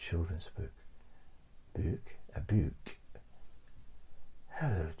I? Do a children's book. A book.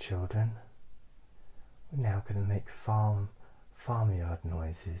 Hello, children. We're now going to make farmyard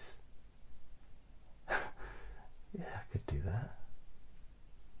noises. Yeah, I could do that.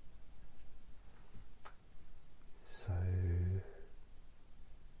 So,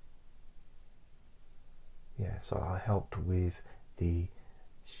 yeah, so I helped with the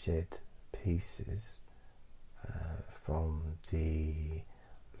shed pieces from the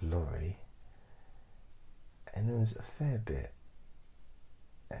lorry, and it was a fair bit.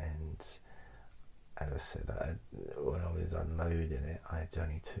 And as I said, when I was unloading it, I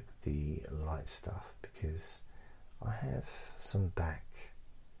only took the light stuff because I have a back.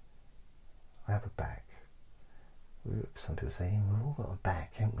 Some people say, we've all got a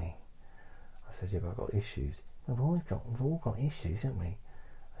back, haven't we? I said, yeah, but I've got issues. We've all got issues, haven't we?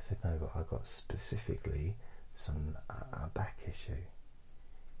 I said, no, but I've got specifically a back issue.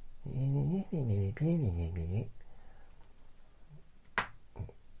 Oh,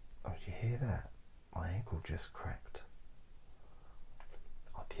 did you hear that? My ankle just cracked.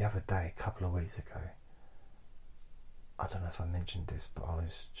 The other day, a couple of weeks ago, I don't know if I mentioned this, but I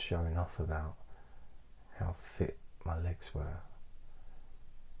was showing off about how fit my legs were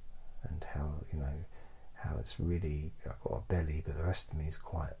and how it's really, I've got a belly, but the rest of me is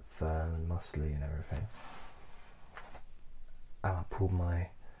quite firm and muscly and everything. And I pulled my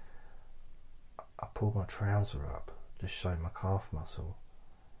trouser up to show my calf muscle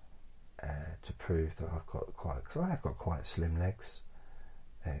to prove that I've got because I have got quite slim legs.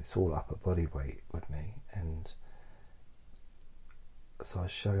 It's all upper body weight with me, and so I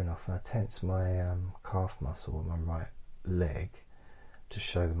was showing off, and I tensed my calf muscle on my right leg to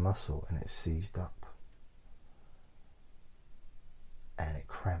show the muscle, and it seized up and it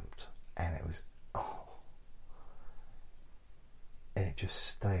cramped, and it was and it just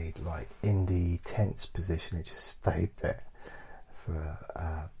stayed like in the tense position. It just stayed there for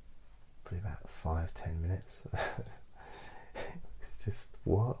probably about 5-10 minutes. It's just,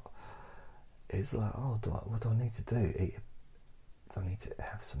 what? It's like, what do I need to do? Do I need to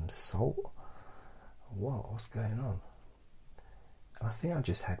have some salt? What's going on? And I think I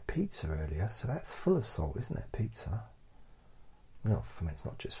just had pizza earlier, so that's full of salt, isn't it? Pizza. It's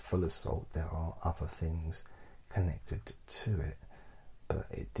not just full of salt. There are other things connected to it, but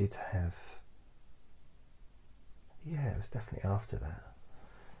it did have. Yeah, it was definitely after that.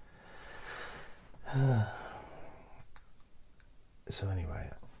 So anyway,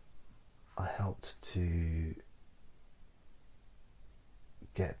 I helped to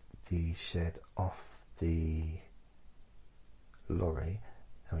get the shed off the lorry,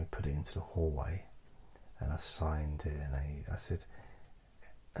 and we put it into the hallway, and I signed it, and I said,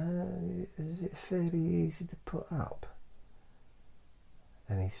 is it fairly easy to put up?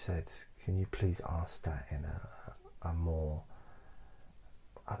 And he said, can you please ask that in a more,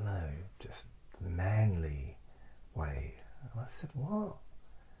 I don't know, just manly way? And I said, what?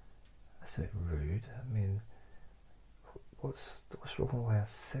 That's a bit rude. I mean, what's wrong with the way I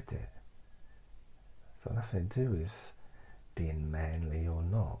said it? It's got nothing to do with being manly or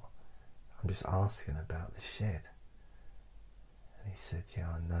not. I'm just asking about the shed. And he said, yeah,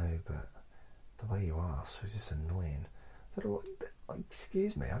 I know, but the way you asked was just annoying. I said, well,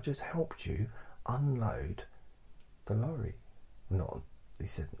 excuse me, I just helped you unload the lorry. Not, he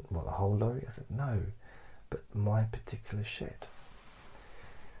said, what, the whole lorry? I said, no, but my particular shed.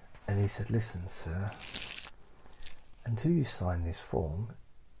 And he said, listen, sir, until you sign this form,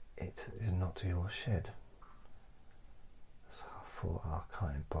 it is not your shed. So I thought, I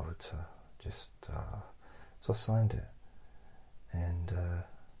can't bother to just, so I signed it. And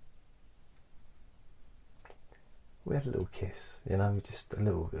we had a little kiss, just a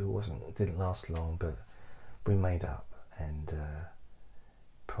little. It didn't last long, but we made up and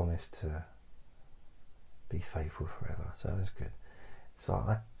promised to be faithful forever. So it was good. So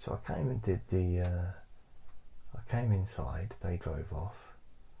I came and did the. I came inside. They drove off,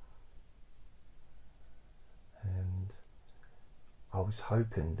 and I was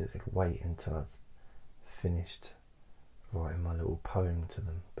hoping that they'd wait until I'd finished writing my little poem to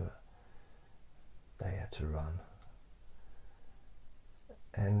them, but they had to run.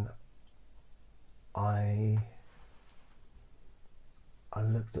 And I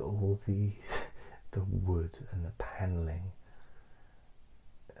looked at all the wood and the panelling,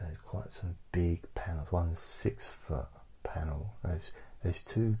 and it's quite like some big panels. One's 6 foot panel. There's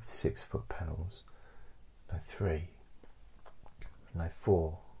 2 6-foot panels. No, 3. No,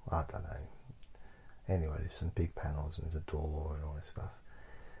 4. I don't know. Anyway, there's some big panels and there's a door and all this stuff.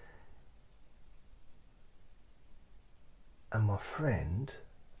 And my friend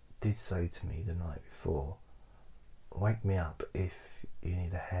did say to me the night before, wake me up if you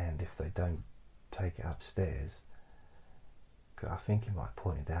need a hand if they don't take it upstairs. Because I think he might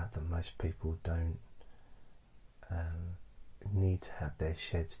pointed out that most people don't need to have their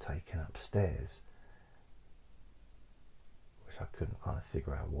sheds taken upstairs, which I couldn't kind of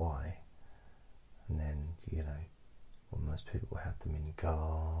figure out why. And then, you know, well, most people have them in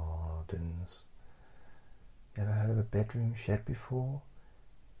gardens. You ever heard of a bedroom shed before?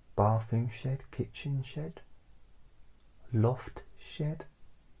 Bathroom shed? Kitchen shed? Loft shed?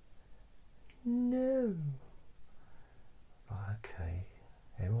 No. Okay,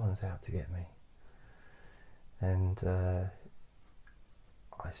 everyone's out to get me. And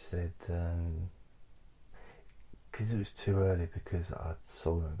I said, because it was too early, because I'd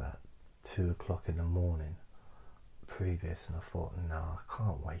saw them about 2 o'clock in the morning previous, and I thought, no, I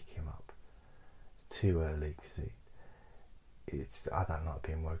can't wake him up. It's too early, because I don't like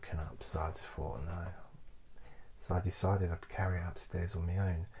being woken up, so I just thought, no. So I decided I'd carry it upstairs on my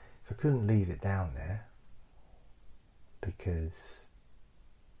own. So I couldn't leave it down there, because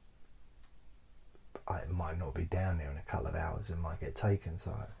it might not be down there in a couple of hours, it might get taken.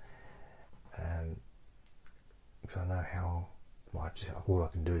 So because I know how, all I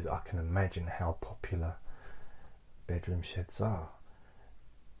can do is I can imagine how popular bedroom sheds are.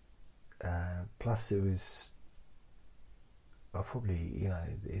 Plus it was, I probably, you know,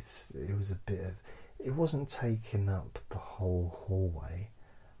 it was a bit of, it wasn't taking up the whole hallway,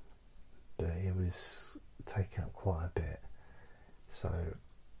 but it was taking up quite a bit. So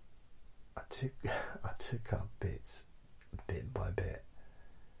I took up bits, bit by bit,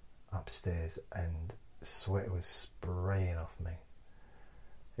 upstairs, and sweat was spraying off me.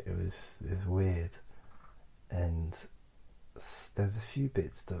 It was weird, and there was a few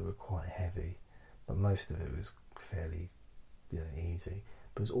bits that were quite heavy, but most of it was fairly, you know, easy.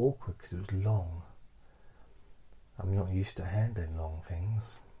 But it was awkward because it was long. I'm not used to handling long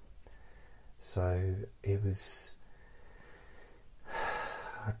things, so it was.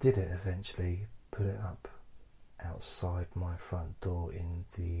 I did it eventually, put it up outside my front door in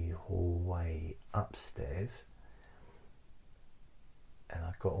the hallway upstairs, and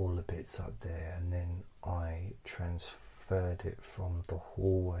I got all the bits up there, and then I transferred it from the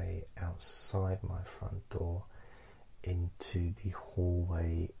hallway outside my front door into the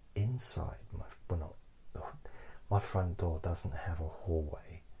hallway inside my front door doesn't have a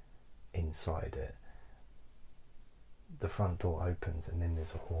hallway inside it. The front door opens and then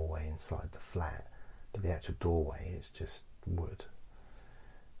there's a hallway inside the flat, but the actual doorway is just wood.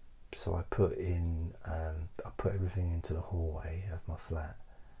 So I put everything into the hallway of my flat,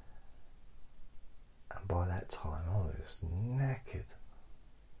 and by that time I was knackered,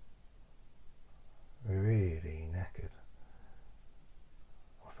 really knackered.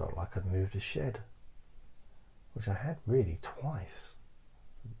 I felt like I'd moved a shed, which I had really twice,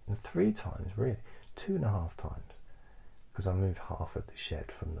 and 3 times really, 2.5 times. Because I moved half of the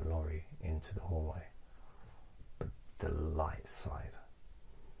shed from the lorry into the hallway, but the light side.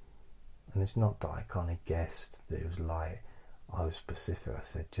 And it's not that I kind of guessed that it was light. I was specific. I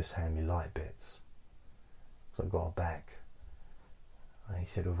said, just hand me light bits. So I got a back, and he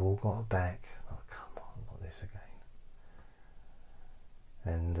said, we've all got a back. Oh, come on, not this again.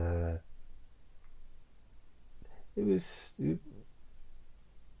 And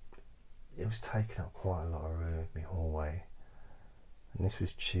it was taking up quite a lot of room in my hallway, and this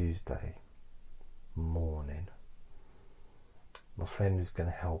was Tuesday morning. My friend was going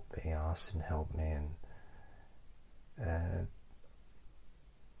to help me, I asked him to help me, and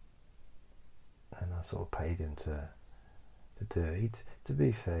I sort of paid him to do it. To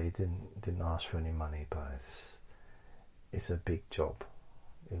be fair, he didn't ask for any money, but it's a big job.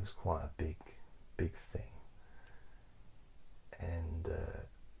 It was quite a big thing, and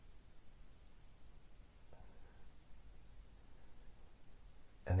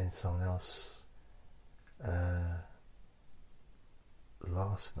then someone else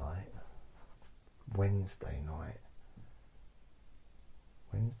last night, Wednesday night,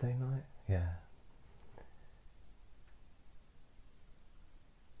 yeah,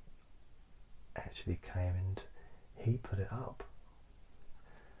 actually came and he put it up.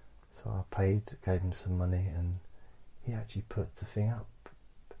 So I gave him some money, and he actually put the thing up.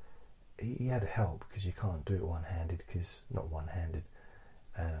 He had help, because you can't do it one-handed, not one-handed,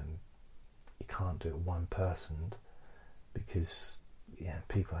 can't do it one-personed, because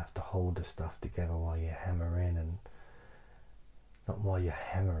people have to hold the stuff together while you're hammering, and not while you're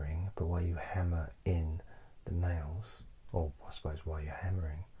hammering, but while you hammer in the nails, or I suppose while you're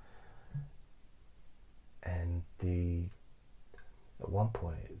hammering. And at one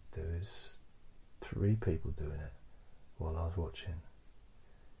point there was 3 people doing it while I was watching,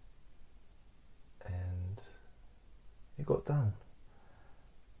 and it got done.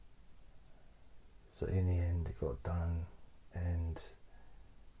 So in the end it got done, and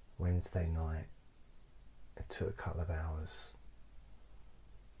Wednesday night it took a couple of hours,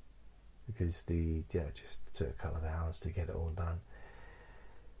 because it just took a couple of hours to get it all done.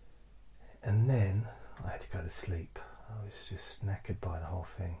 And then I had to go to sleep. I was just knackered by the whole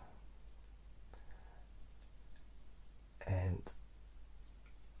thing. And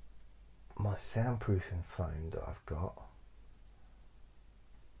my soundproofing foam that I've got,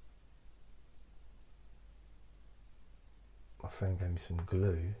 my friend gave me some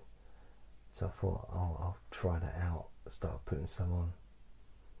glue, so I thought, I'll try that out, start putting some on.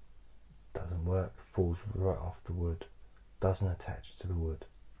 Doesn't work, falls right off the wood, doesn't attach to the wood.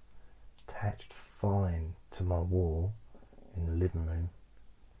 Attached fine to my wall in the living room,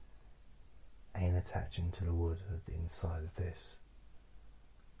 ain't attaching to the wood at the inside of this.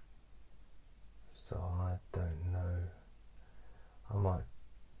 So I don't know, I might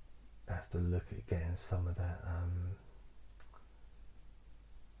have to look at getting some of that,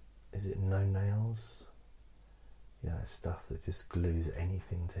 is it no nails? That stuff that just glues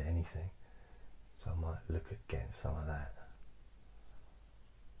anything to anything. So I might look at getting some of that.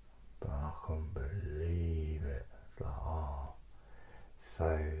 But I can't believe it. It's like,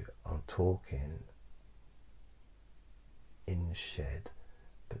 So I'm talking in the shed,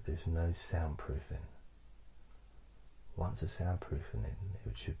 but there's no soundproofing. Once the soundproofing in,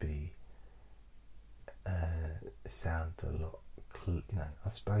 it should be sound a lot, I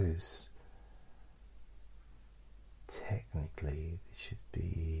suppose technically it should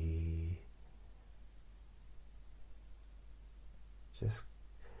be just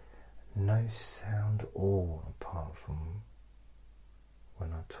no sound at all apart from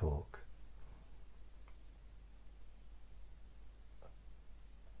when I talk.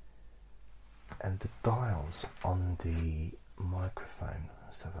 And the dials on the microphone,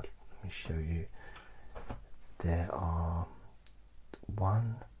 let me show you. There are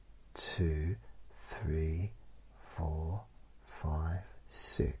 1, 2, 3, 4, 5,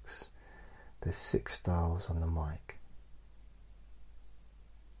 6. There's 6 dials on the mic.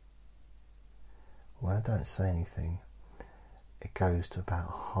 When I don't say anything, it goes to about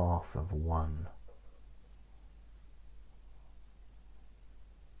half of 1.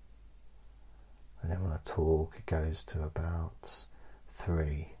 And then when I talk, it goes to about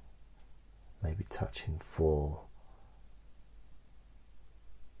 3, maybe touching 4.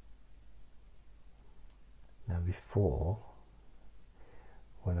 Now before,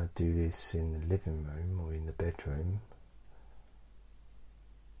 when I do this in the living room or in the bedroom,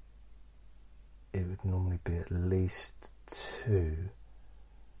 it would normally be at least 2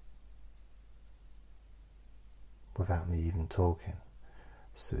 without me even talking.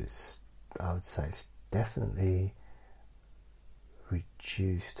 So I would say it's definitely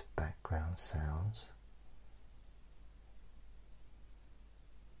reduced background sounds,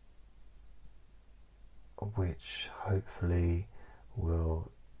 which hopefully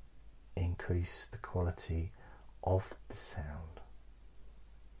will increase the quality of the sound.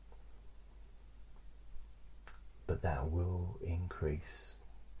 But that will increase,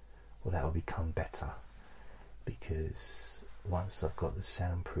 or that will become better, because once I've got the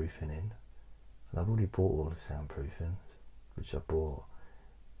soundproofing in, and I've already bought all the soundproofing, which I bought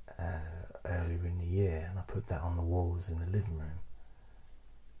earlier in the year, and I put that on the walls in the living room.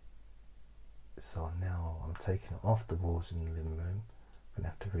 So now I'm taking it off the walls in the living room. I'm going to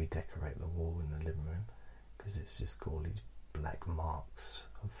have to redecorate the wall in the living room, because it's just got all these black marks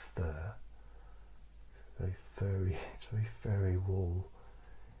of fur. It's very furry wall,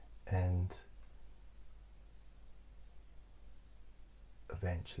 and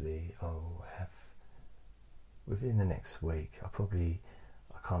eventually I'll have, within the next week, I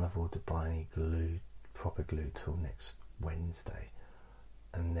can't afford to buy any glue, proper glue, till next Wednesday,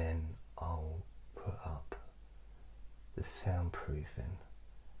 and then I'll put up the soundproofing,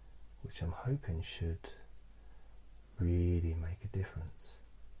 which I'm hoping should really make a difference.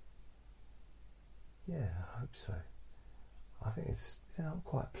 Yeah, I hope so. I think it's, I'm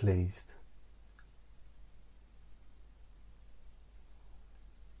quite pleased.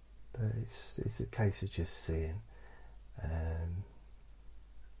 But it's a case of just seeing.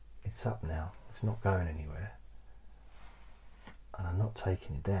 It's up now, it's not going anywhere, and I'm not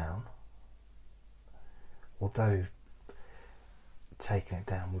taking it down, although taking it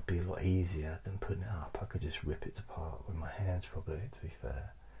down would be a lot easier than putting it up. I could just rip it apart with my hands probably, to be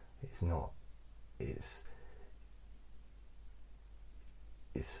fair. It's not, it's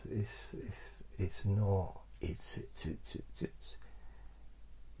not,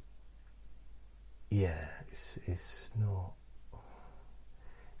 yeah, it's not,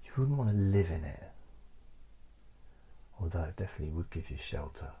 you wouldn't want to live in it, although it definitely would give you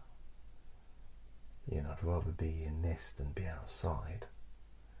shelter. You know, I'd rather be in this than be outside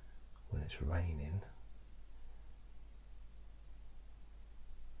when it's raining.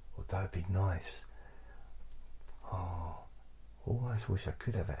 Although it'd be nice. Oh, almost wish I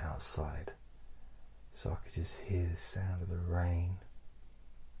could have it outside so I could just hear the sound of the rain.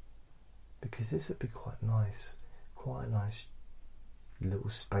 Because this would be quite nice, quite a nice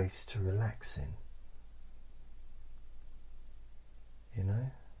little space to relax in. You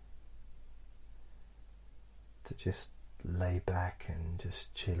know? To just lay back and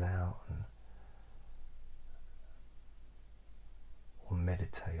just chill out, and or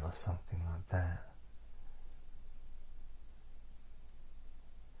meditate or something like that.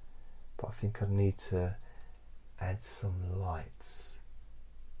 But I think I need to add some lights,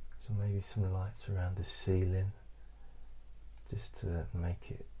 so maybe some lights around the ceiling, just to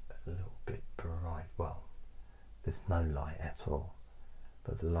make it a little bit bright. Well, there's no light at all,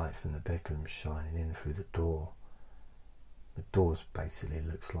 but the light from the bedroom shining in through the door. The door basically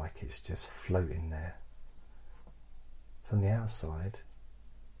looks like it's just floating there. From the outside,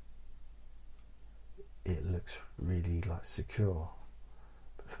 it looks really like secure,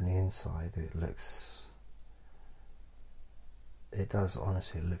 but from the inside it does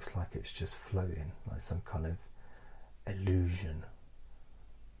honestly, it looks like it's just floating, like some kind of illusion.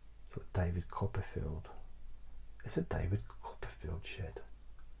 You've got David Copperfield. It's a David Copperfield shed.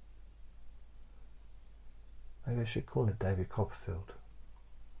 Maybe I should call it David Copperfield.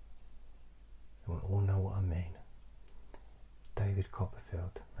 You will all know what I mean. David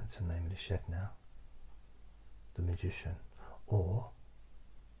Copperfield, that's the name of the shed now. The Magician. Or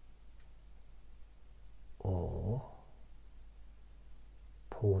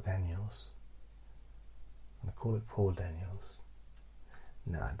Paul Daniels. I'm going to call it Paul Daniels.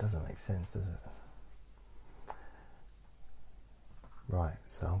 No, it doesn't make sense, does it? Right,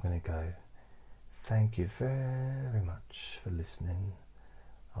 so I'm going to go. Thank you very much for listening.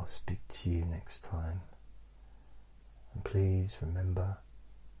 I'll speak to you next time. And please remember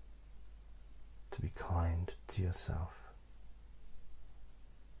to be kind to yourself,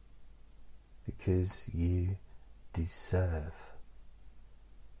 because you deserve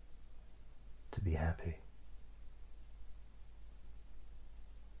to be happy.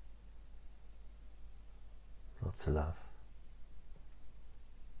 Lots of love.